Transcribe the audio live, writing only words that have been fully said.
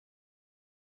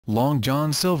Long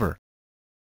John Silver.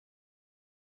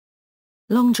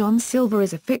 Long John Silver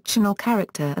is a fictional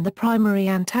character and the primary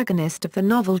antagonist of the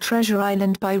novel Treasure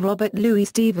Island by Robert Louis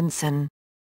Stevenson.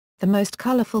 The most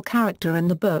colorful character in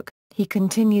the book, he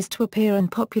continues to appear in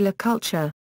popular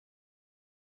culture.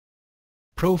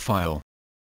 Profile.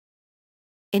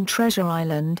 In Treasure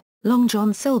Island, Long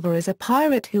John Silver is a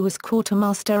pirate who was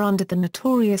quartermaster under the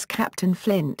notorious Captain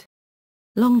Flint.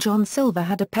 Long John Silver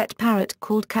had a pet parrot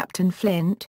called Captain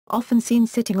Flint, often seen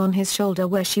sitting on his shoulder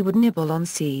where she would nibble on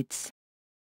seeds.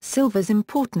 Silver's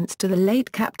importance to the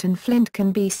late Captain Flint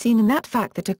can be seen in that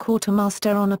fact that a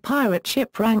quartermaster on a pirate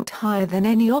ship ranked higher than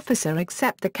any officer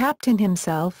except the captain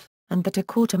himself, and that a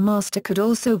quartermaster could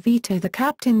also veto the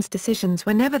captain's decisions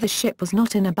whenever the ship was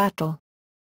not in a battle.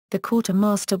 The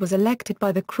quartermaster was elected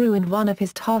by the crew and one of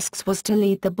his tasks was to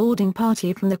lead the boarding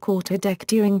party from the quarterdeck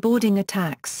during boarding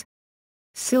attacks.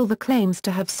 Silver claims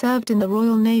to have served in the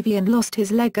Royal Navy and lost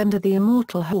his leg under the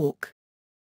immortal Hawk.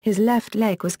 His left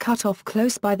leg was cut off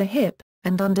close by the hip,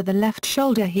 and under the left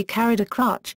shoulder he carried a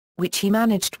crutch, which he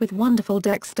managed with wonderful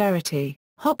dexterity,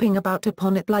 hopping about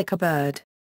upon it like a bird.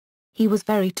 He was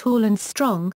very tall and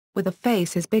strong, with a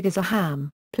face as big as a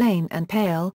ham, plain and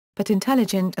pale, but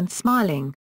intelligent and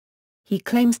smiling. He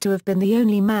claims to have been the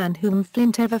only man whom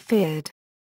Flint ever feared.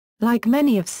 Like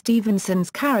many of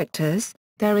Stevenson's characters,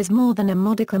 there is more than a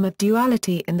modicum of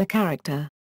duality in the character.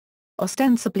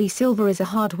 Ostensibly Silver is a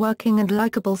hard-working and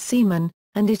likable seaman,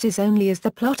 and it is only as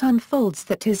the plot unfolds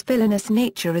that his villainous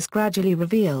nature is gradually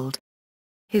revealed.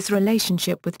 His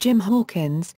relationship with Jim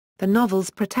Hawkins, the novel's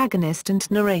protagonist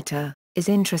and narrator, is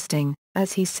interesting,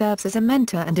 as he serves as a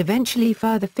mentor and eventually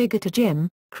father figure to Jim,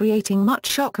 creating much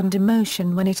shock and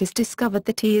emotion when it is discovered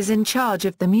that he is in charge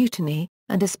of the mutiny,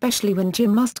 and especially when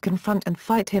Jim must confront and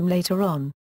fight him later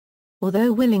on.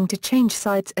 Although willing to change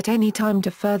sides at any time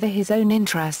to further his own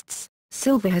interests,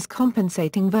 Silver has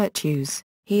compensating virtues.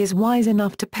 He is wise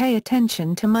enough to pay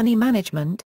attention to money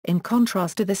management, in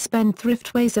contrast to the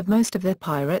spendthrift ways of most of the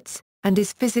pirates, and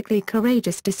is physically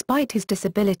courageous despite his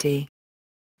disability.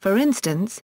 For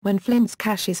instance, when Flint's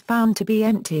cache is found to be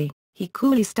empty, he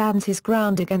coolly stands his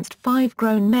ground against 5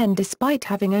 grown men despite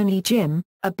having only Jim,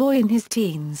 a boy in his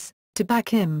teens, to back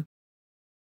him.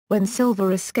 When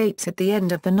Silver escapes at the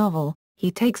end of the novel, he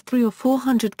takes 300 or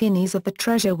 400 guineas of the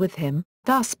treasure with him,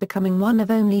 thus becoming one of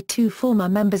only 2 former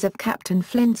members of Captain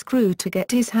Flint's crew to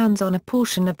get his hands on a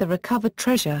portion of the recovered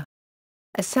treasure.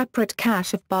 A separate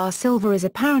cache of bar silver is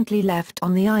apparently left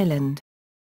on the island.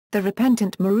 The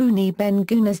repentant Maruni Ben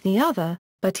Gun is the other,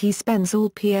 but he spends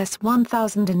all PS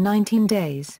 1019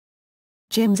 days.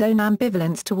 Jim's own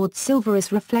ambivalence towards Silver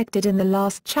is reflected in the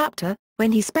last chapter,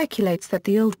 when he speculates that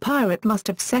the old pirate must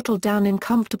have settled down in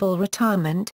comfortable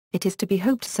retirement. It is to be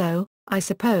hoped so, I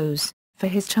suppose, for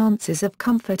his chances of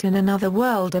comfort in another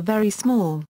world are very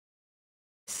small.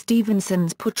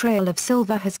 Stevenson's portrayal of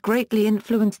Silver has greatly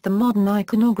influenced the modern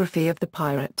iconography of the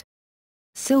pirate.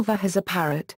 Silver has a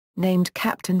parrot, named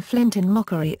Captain Flint in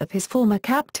mockery of his former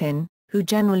captain, who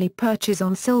generally perches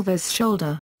on Silver's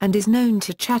shoulder, and is known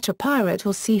to chatter pirate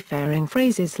or seafaring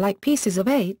phrases like pieces of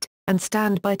 8, and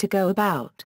stand by to go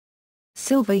about.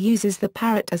 Silver uses the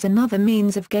parrot as another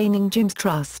means of gaining Jim's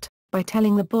trust, by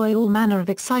telling the boy all manner of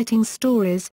exciting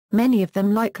stories, many of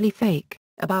them likely fake,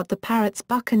 about the parrot's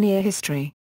buccaneer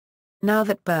history. Now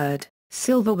that bird,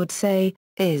 Silver would say,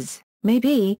 is,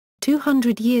 maybe,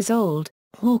 200 years old,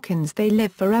 Hawkins they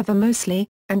live forever mostly,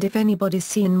 and if anybody's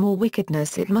seen more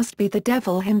wickedness it must be the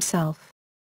devil himself.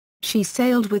 She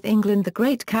sailed with England the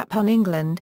great cap on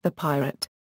England, the pirate.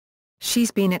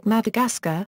 She's been at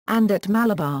Madagascar, and at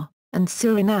Malabar, and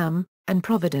Suriname, and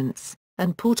Providence,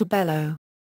 and Portobello.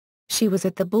 She was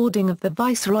at the boarding of the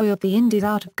Viceroy of the Indies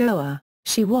out of Goa,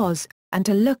 she was, and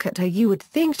to look at her you would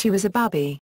think she was a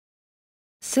babby.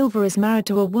 Silver is married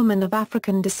to a woman of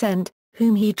African descent,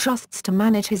 whom he trusts to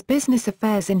manage his business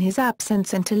affairs in his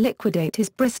absence and to liquidate his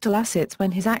Bristol assets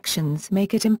when his actions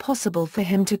make it impossible for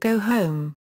him to go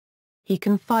home. He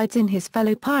confides in his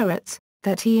fellow pirates,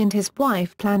 that he and his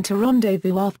wife plan to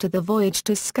rendezvous after the voyage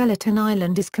to Skeleton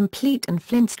Island is complete and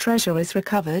Flint's treasure is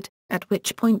recovered, at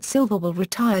which point Silver will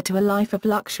retire to a life of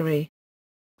luxury.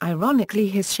 Ironically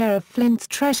his share of Flint's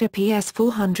treasure PS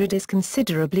 400 is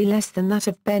considerably less than that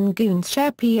of Ben Gun's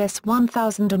share PS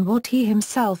 1000 and what he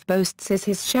himself boasts is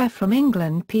his share from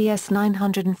England PS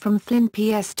 900 and from Flint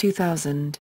PS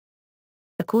 2000.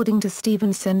 According to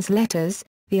Stevenson's letters,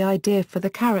 the idea for the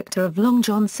character of Long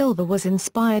John Silver was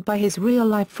inspired by his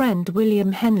real-life friend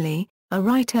William Henley, a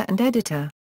writer and editor.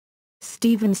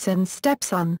 Stevenson's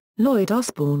stepson, Lloyd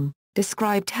Osbourne,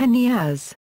 described Henley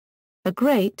as a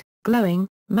great, glowing,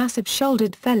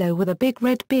 massive-shouldered fellow with a big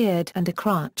red beard and a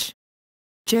crutch.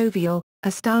 Jovial,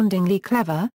 astoundingly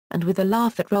clever, and with a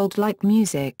laugh that rolled like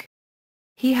music.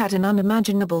 He had an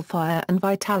unimaginable fire and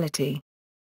vitality.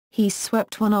 He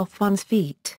swept one off one's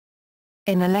feet.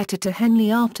 In a letter to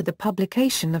Henley after the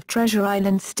publication of Treasure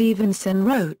Island, Stevenson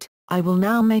wrote, "I will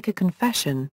now make a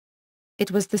confession.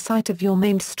 It was the sight of your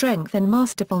maimed strength and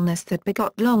masterfulness that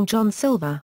begot Long John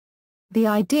Silver. The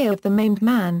idea of the maimed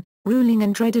man, ruling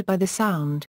and dreaded by the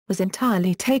sound, was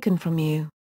entirely taken from you."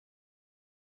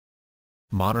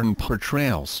 Modern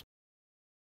portrayals.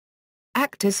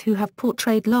 Actors who have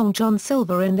portrayed Long John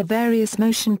Silver in the various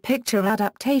motion picture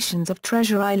adaptations of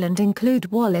Treasure Island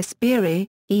include Wallace Beery,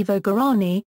 Ivo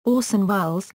Guarani, Orson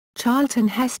Welles, Charlton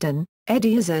Heston,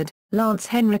 Eddie Izzard, Lance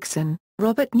Henriksen,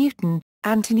 Robert Newton,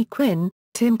 Anthony Quinn,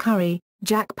 Tim Curry,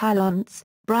 Jack Palance,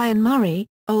 Brian Murray,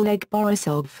 Oleg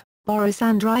Borisov, Boris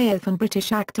Andreev and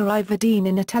British actor Ivor Dean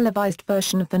in a televised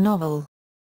version of the novel.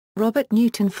 Robert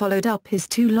Newton followed up his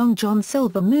two Long John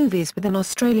Silver movies with an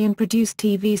Australian-produced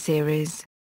TV series.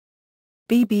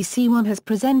 BBC One has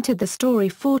presented the story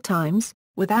 4 times,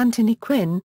 with Anthony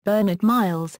Quinn, Bernard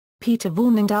Miles, Peter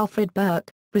Vaughan and Alfred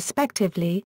Burke,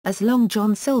 respectively, as Long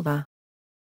John Silver.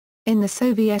 In the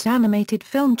Soviet animated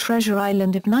film Treasure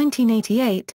Island of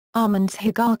 1988, Armand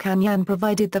Tsigakanyan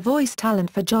provided the voice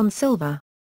talent for John Silver.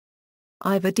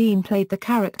 Ivor Dean played the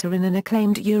character in an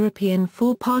acclaimed European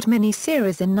 4-part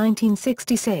mini-series in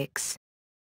 1966.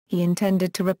 He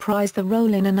intended to reprise the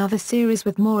role in another series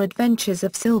with more adventures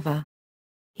of Silver.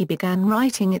 He began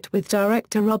writing it with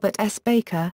director Robert S.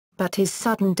 Baker, but his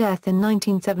sudden death in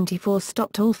 1974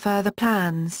 stopped all further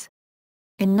plans.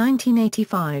 In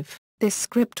 1985, this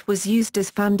script was used as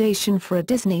foundation for a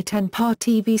Disney 10-part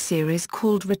TV series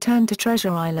called Return to Treasure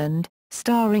Island,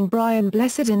 starring Brian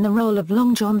Blessed in the role of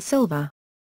Long John Silver.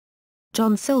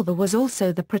 John Silver was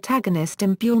also the protagonist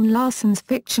in Bjorn Larsson's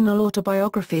fictional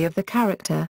autobiography of the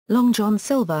character, Long John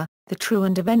Silver, The True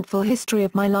and Eventful History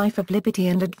of My Life of Liberty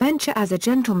and Adventure as a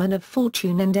Gentleman of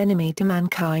Fortune and Enemy to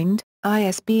Mankind,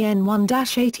 ISBN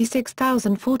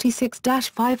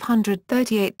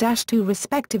 1-86,046-538-2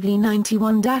 respectively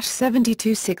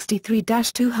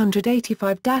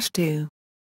 91-7263-285-2.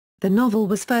 The novel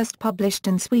was first published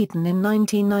in Sweden in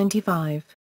 1995.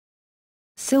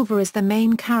 Silver is the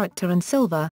main character in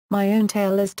Silver, My Own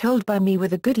Tale as Told by Me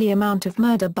with a Goodly Amount of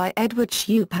Murder by Edward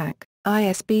Schupak,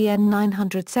 ISBN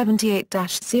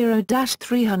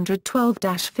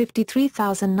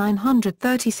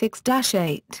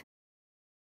 978-0-312-53936-8.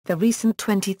 The recent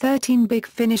 2013 Big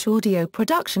Finish audio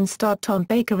production starred Tom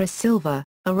Baker as Silver,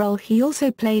 a role he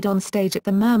also played on stage at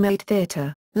the Mermaid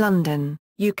Theatre, London,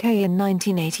 UK in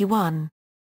 1981.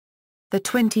 The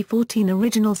 2014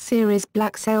 original series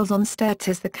Black Sails on Sturts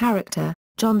as the character,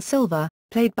 John Silver,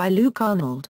 played by Luke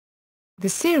Arnold. The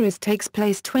series takes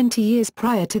place 20 years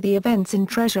prior to the events in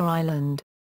Treasure Island.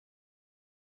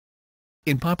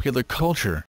 In popular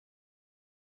culture.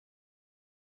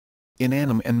 In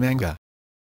anime and manga.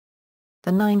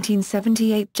 The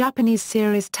 1978 Japanese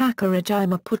series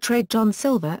Takarajima portrayed John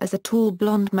Silver as a tall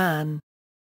blonde man.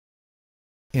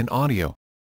 In audio.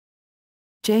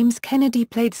 James Kennedy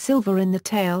played Silver in the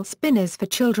Tale Spinners for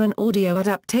Children audio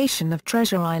adaptation of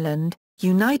Treasure Island,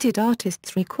 United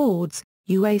Artists Records,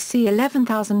 UAC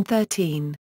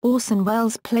 11013. Orson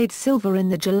Welles played Silver in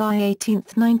the July 18,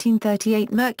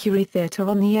 1938 Mercury Theatre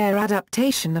on-the-air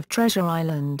adaptation of Treasure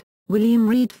Island. William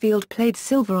Reedfield played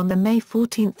Silver on the May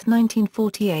 14,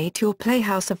 1948 Your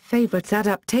Playhouse of Favourites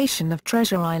adaptation of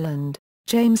Treasure Island.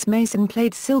 James Mason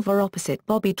played Silver opposite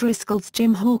Bobby Driscoll's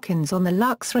Jim Hawkins on the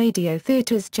Lux Radio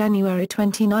Theatre's January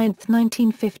 29,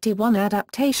 1951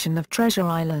 adaptation of Treasure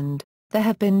Island. There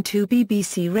have been 2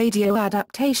 BBC radio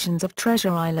adaptations of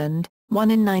Treasure Island,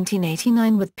 one in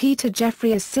 1989 with Peter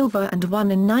Jeffrey as Silver and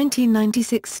one in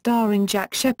 1996 starring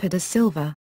Jack Shepherd as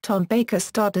Silver. Tom Baker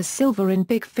starred as Silver in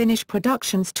Big Finish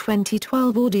Productions'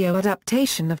 2012 audio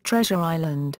adaptation of Treasure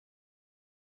Island.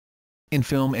 In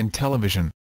film and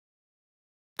television.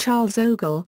 Charles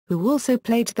Ogle, who also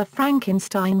played the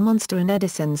Frankenstein monster in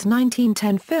Edison's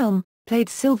 1910 film, played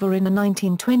Silver in a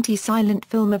 1920 silent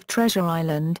film of Treasure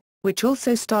Island, which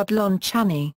also starred Lon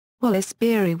Chaney. Wallace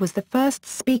Beery was the first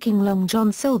speaking Long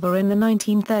John Silver in the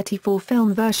 1934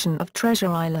 film version of Treasure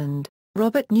Island.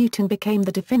 Robert Newton became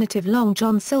the definitive Long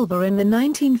John Silver in the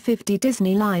 1950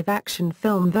 Disney live-action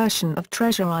film version of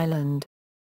Treasure Island.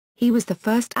 He was the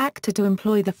first actor to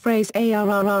employ the phrase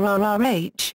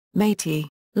ARRRRH, matey.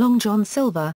 Long John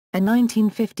Silver, a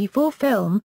 1954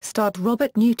 film, starred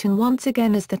Robert Newton once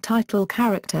again as the title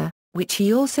character, which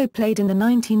he also played in the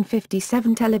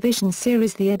 1957 television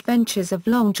series The Adventures of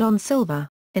Long John Silver.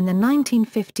 In the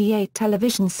 1958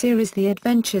 television series The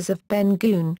Adventures of Ben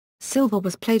Goon, Silver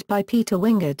was played by Peter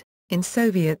Wingard. In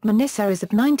Soviet miniseries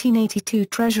of 1982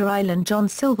 Treasure Island, John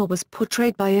Silver was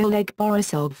portrayed by Oleg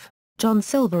Borisov. John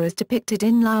Silver is depicted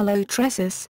in La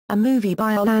Lotressus, a movie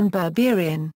by Alan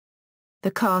Berberian.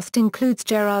 The cast includes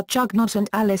Gerard Jugnot and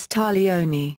Alice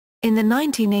Taglioni. In the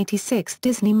 1986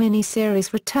 Disney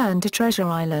miniseries Return to Treasure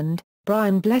Island,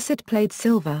 Brian Blessed played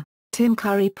Silver. Tim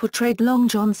Curry portrayed Long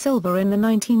John Silver in the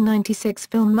 1996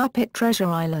 film Muppet Treasure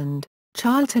Island.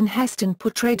 Charlton Heston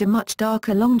portrayed a much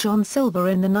darker Long John Silver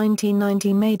in the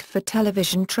 1990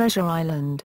 made-for-television Treasure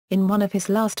Island. In one of his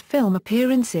last film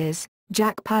appearances,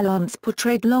 Jack Palance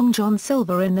portrayed Long John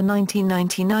Silver in the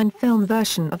 1999 film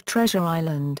version of Treasure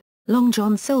Island. Long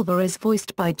John Silver is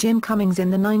voiced by Jim Cummings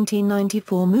in the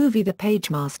 1994 movie The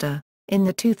Pagemaster. In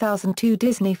the 2002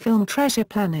 Disney film Treasure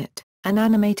Planet, an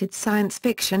animated science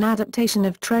fiction adaptation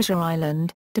of Treasure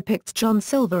Island, depicts John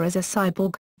Silver as a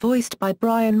cyborg, voiced by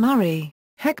Brian Murray.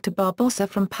 Hector Barbossa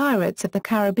from Pirates of the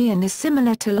Caribbean is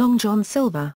similar to Long John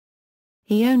Silver.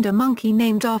 He owned a monkey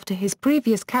named after his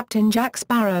previous captain Jack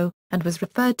Sparrow, and was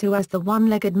referred to as the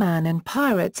one-legged man in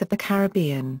Pirates of the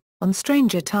Caribbean. On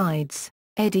Stranger Tides,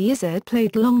 Eddie Izzard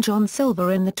played Long John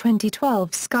Silver in the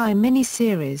 2012 Sky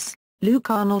miniseries.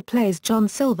 Luke Arnold plays John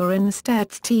Silver in the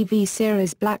States TV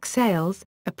series Black Sails,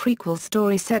 a prequel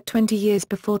story set 20 years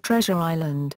before Treasure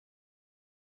Island.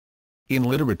 In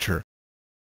literature,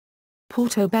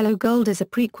 Portobello Gold is a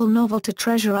prequel novel to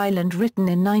Treasure Island written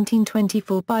in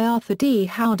 1924 by Arthur D.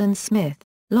 Howden Smith.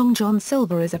 Long John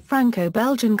Silver is a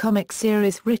Franco-Belgian comic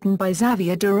series written by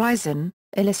Xavier Durizen,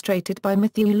 illustrated by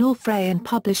Matthew Lawfray and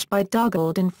published by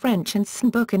Dargaud in French and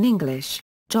Sandbook in English.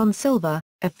 John Silver,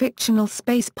 a fictional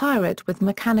space pirate with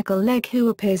mechanical leg who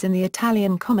appears in the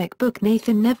Italian comic book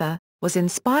Nathan Never, was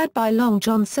inspired by Long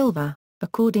John Silver.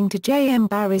 According to J. M.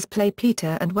 Barrie's play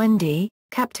Peter and Wendy,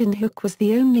 Captain Hook was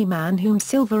the only man whom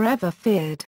Silver ever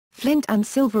feared. Flint and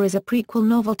Silver is a prequel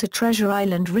novel to Treasure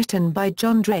Island written by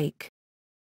John Drake.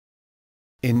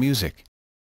 in music,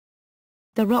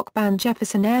 The rock band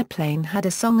Jefferson Airplane had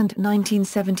a song and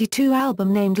 1972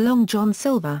 album named Long John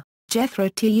Silver. Jethro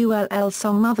Tull's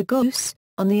song Mother Goose,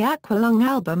 on the Aqualung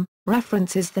album,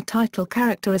 references the title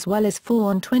character as well as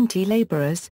 4 and 20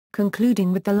 laborers,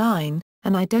 concluding with the line,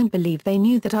 "And I don't believe they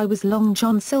knew that I was Long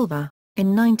John Silver."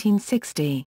 In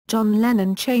 1960, John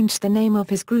Lennon changed the name of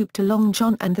his group to Long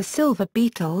John and the Silver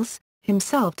Beatles,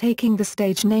 himself taking the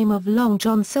stage name of Long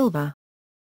John Silver.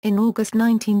 In August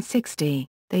 1960,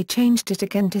 they changed it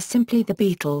again to simply the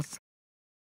Beatles.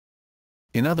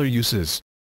 in other uses,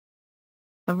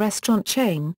 A restaurant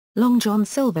chain, Long John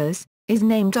Silver's, is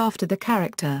named after the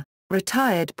character.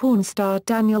 Retired porn star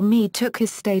Daniel Meade took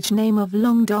his stage name of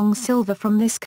Long Dong Silver from this